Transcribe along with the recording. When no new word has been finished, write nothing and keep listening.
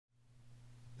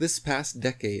This past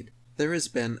decade, there has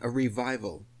been a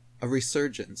revival, a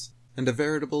resurgence, and a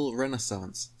veritable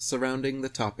renaissance surrounding the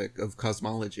topic of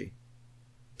cosmology.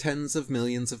 Tens of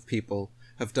millions of people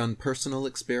have done personal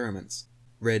experiments,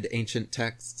 read ancient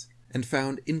texts, and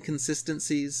found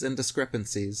inconsistencies and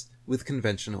discrepancies with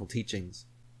conventional teachings.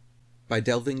 By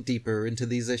delving deeper into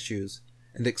these issues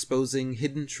and exposing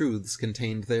hidden truths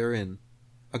contained therein,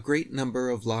 a great number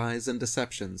of lies and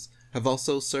deceptions have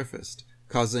also surfaced,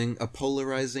 causing a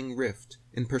polarizing rift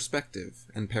in perspective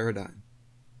and paradigm.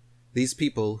 These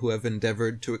people who have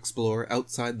endeavored to explore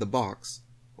outside the box,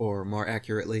 or more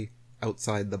accurately,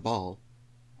 outside the ball,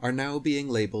 are now being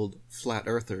labeled flat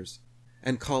earthers,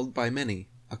 and called by many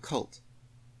a cult.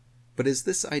 But is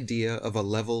this idea of a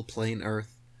level plain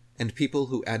earth, and people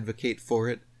who advocate for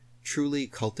it, truly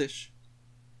cultish?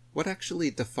 What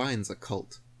actually defines a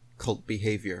cult, cult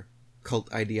behavior, cult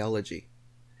ideology?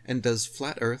 And does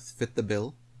flat earth fit the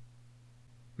bill?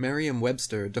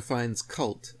 Merriam-Webster defines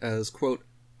cult as, quote,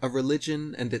 a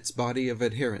religion and its body of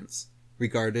adherents,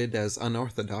 regarded as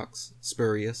unorthodox,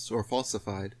 spurious, or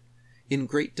falsified, in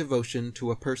great devotion to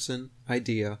a person,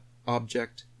 idea,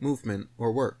 object, movement,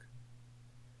 or work.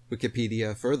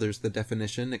 Wikipedia furthers the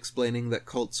definition, explaining that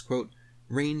cults, quote,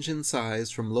 range in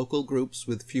size from local groups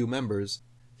with few members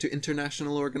to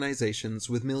international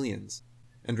organizations with millions,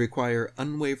 and require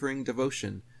unwavering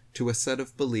devotion to a set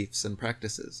of beliefs and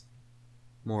practices.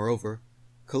 Moreover,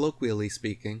 colloquially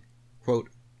speaking, quote,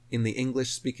 in the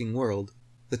English-speaking world,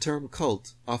 the term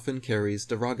cult often carries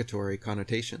derogatory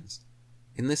connotations.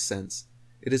 In this sense,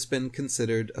 it has been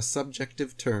considered a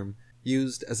subjective term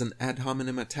used as an ad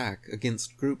hominem attack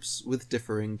against groups with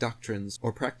differing doctrines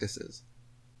or practices.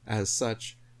 As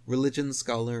such, religion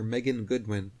scholar Megan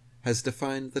Goodwin has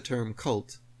defined the term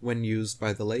cult, when used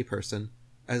by the layperson,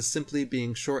 as simply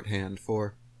being shorthand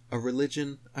for a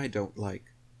religion I don't like.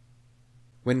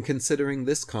 When considering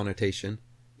this connotation,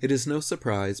 it is no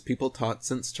surprise people taught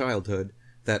since childhood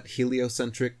that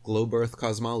heliocentric globe Earth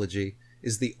cosmology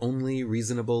is the only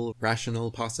reasonable,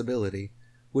 rational possibility,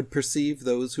 would perceive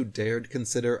those who dared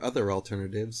consider other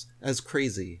alternatives as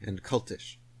crazy and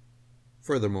cultish.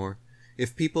 Furthermore,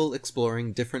 if people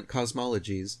exploring different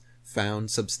cosmologies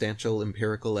found substantial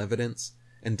empirical evidence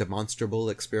and demonstrable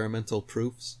experimental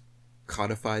proofs,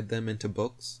 codified them into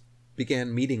books,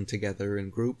 began meeting together in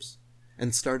groups,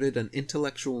 and started an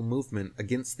intellectual movement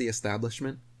against the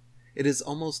establishment, it is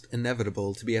almost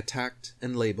inevitable to be attacked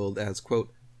and labeled as,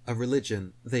 quote, a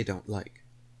religion they don't like.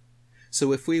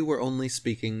 So if we were only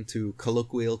speaking to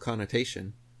colloquial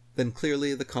connotation, then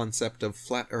clearly the concept of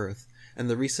flat earth and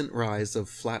the recent rise of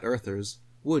flat earthers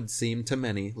would seem to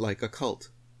many like a cult.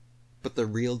 But the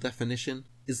real definition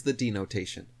is the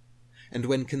denotation, and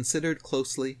when considered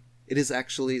closely, it is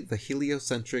actually the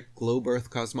heliocentric globe Earth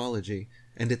cosmology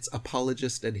and its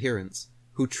apologist adherents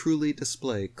who truly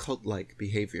display cult-like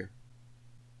behavior.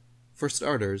 For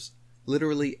starters,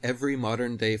 literally every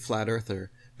modern-day flat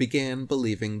earther began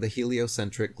believing the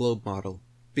heliocentric globe model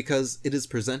because it is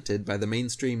presented by the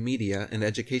mainstream media and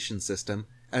education system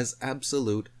as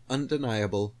absolute,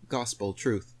 undeniable gospel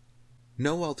truth.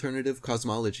 No alternative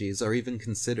cosmologies are even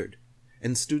considered,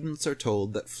 and students are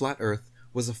told that flat Earth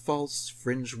was a false,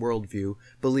 fringe worldview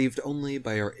believed only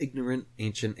by our ignorant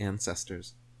ancient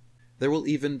ancestors. There will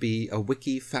even be a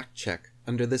wiki fact check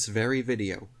under this very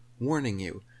video, warning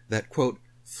you that, quote,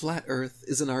 flat Earth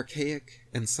is an archaic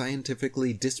and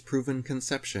scientifically disproven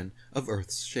conception of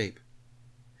Earth's shape.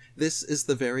 This is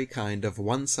the very kind of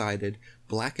one-sided,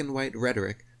 black-and-white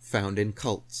rhetoric found in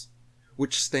cults,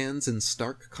 which stands in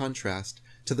stark contrast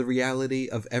to the reality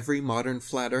of every modern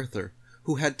flat earther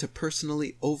who had to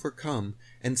personally overcome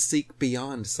and seek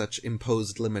beyond such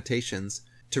imposed limitations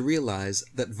to realize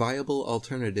that viable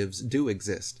alternatives do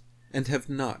exist and have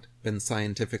not been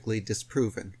scientifically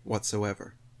disproven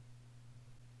whatsoever.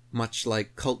 Much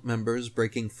like cult members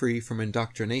breaking free from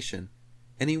indoctrination,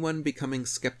 anyone becoming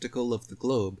skeptical of the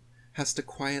globe has to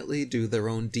quietly do their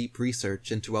own deep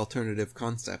research into alternative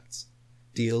concepts,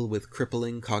 deal with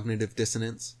crippling cognitive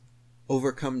dissonance,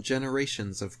 overcome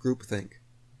generations of groupthink,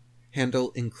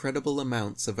 handle incredible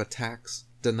amounts of attacks,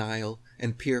 denial,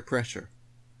 and peer pressure,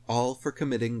 all for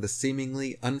committing the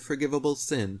seemingly unforgivable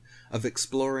sin of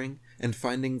exploring and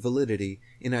finding validity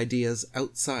in ideas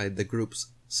outside the group's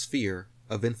sphere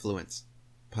of influence,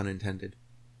 pun intended.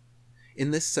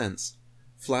 In this sense,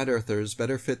 flat earthers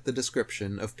better fit the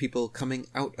description of people coming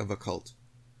out of a cult,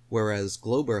 whereas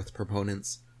globe Earth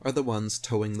proponents are the ones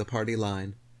towing the party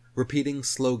line, repeating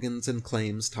slogans and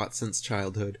claims taught since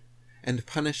childhood, and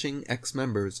punishing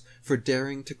ex-members for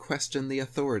daring to question the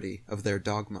authority of their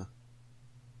dogma.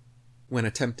 When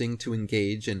attempting to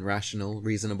engage in rational,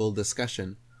 reasonable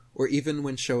discussion, or even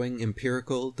when showing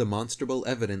empirical, demonstrable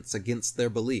evidence against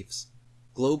their beliefs,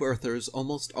 globe earthers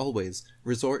almost always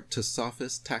resort to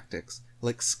sophist tactics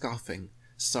like scoffing,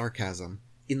 sarcasm,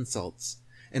 insults,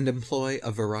 and employ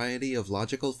a variety of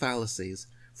logical fallacies,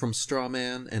 from straw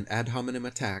man and ad hominem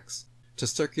attacks to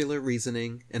circular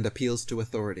reasoning and appeals to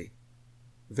authority.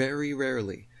 Very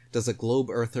rarely does a globe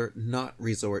earther not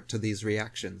resort to these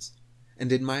reactions,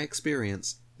 and in my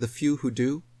experience, the few who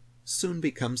do soon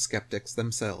become skeptics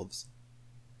themselves.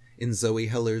 In Zoe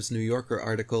Heller's New Yorker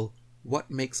article,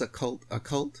 "What Makes a Cult a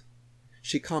Cult?"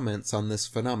 she comments on this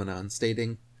phenomenon,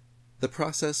 stating, "The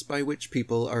process by which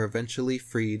people are eventually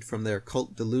freed from their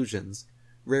cult delusions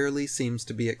rarely seems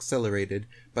to be accelerated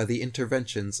by the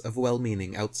interventions of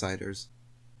well-meaning outsiders.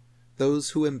 Those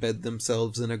who embed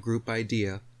themselves in a group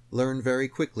idea learn very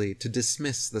quickly to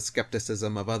dismiss the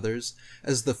skepticism of others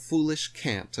as the foolish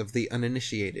cant of the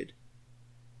uninitiated.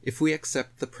 If we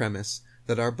accept the premise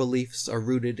that our beliefs are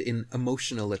rooted in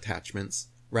emotional attachments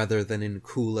rather than in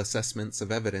cool assessments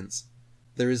of evidence,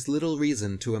 there is little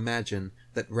reason to imagine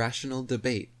that rational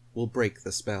debate will break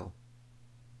the spell.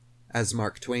 As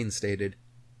Mark Twain stated,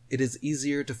 it is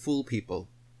easier to fool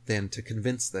people than to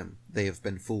convince them they have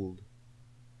been fooled."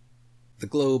 The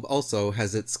globe also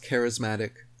has its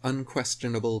charismatic,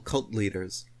 unquestionable cult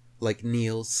leaders, like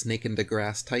Neil Snake in the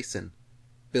Grass Tyson,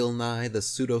 Bill Nye the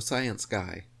pseudoscience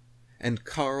guy, and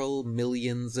Carl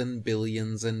Millions and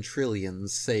Billions and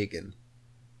Trillions Sagan.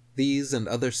 These and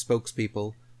other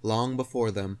spokespeople, long before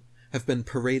them, have been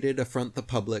paraded affront the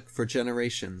public for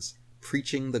generations,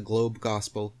 preaching the globe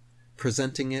gospel,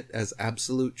 presenting it as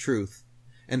absolute truth,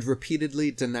 and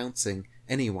repeatedly denouncing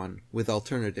anyone with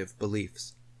alternative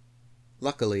beliefs.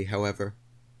 Luckily, however,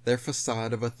 their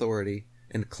facade of authority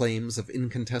and claims of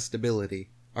incontestability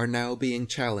are now being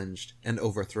challenged and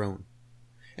overthrown.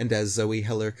 And as Zoe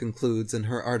Heller concludes in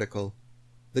her article,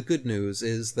 the good news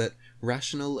is that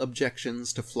rational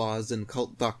objections to flaws in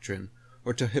cult doctrine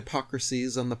or to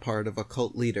hypocrisies on the part of a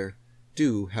cult leader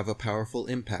do have a powerful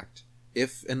impact,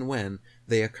 if and when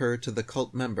they occur to the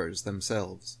cult members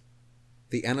themselves.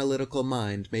 The analytical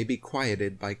mind may be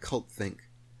quieted by cult think,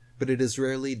 but it is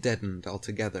rarely deadened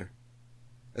altogether.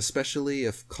 Especially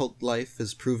if cult life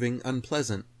is proving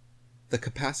unpleasant, the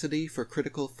capacity for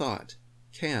critical thought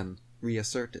can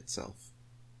reassert itself.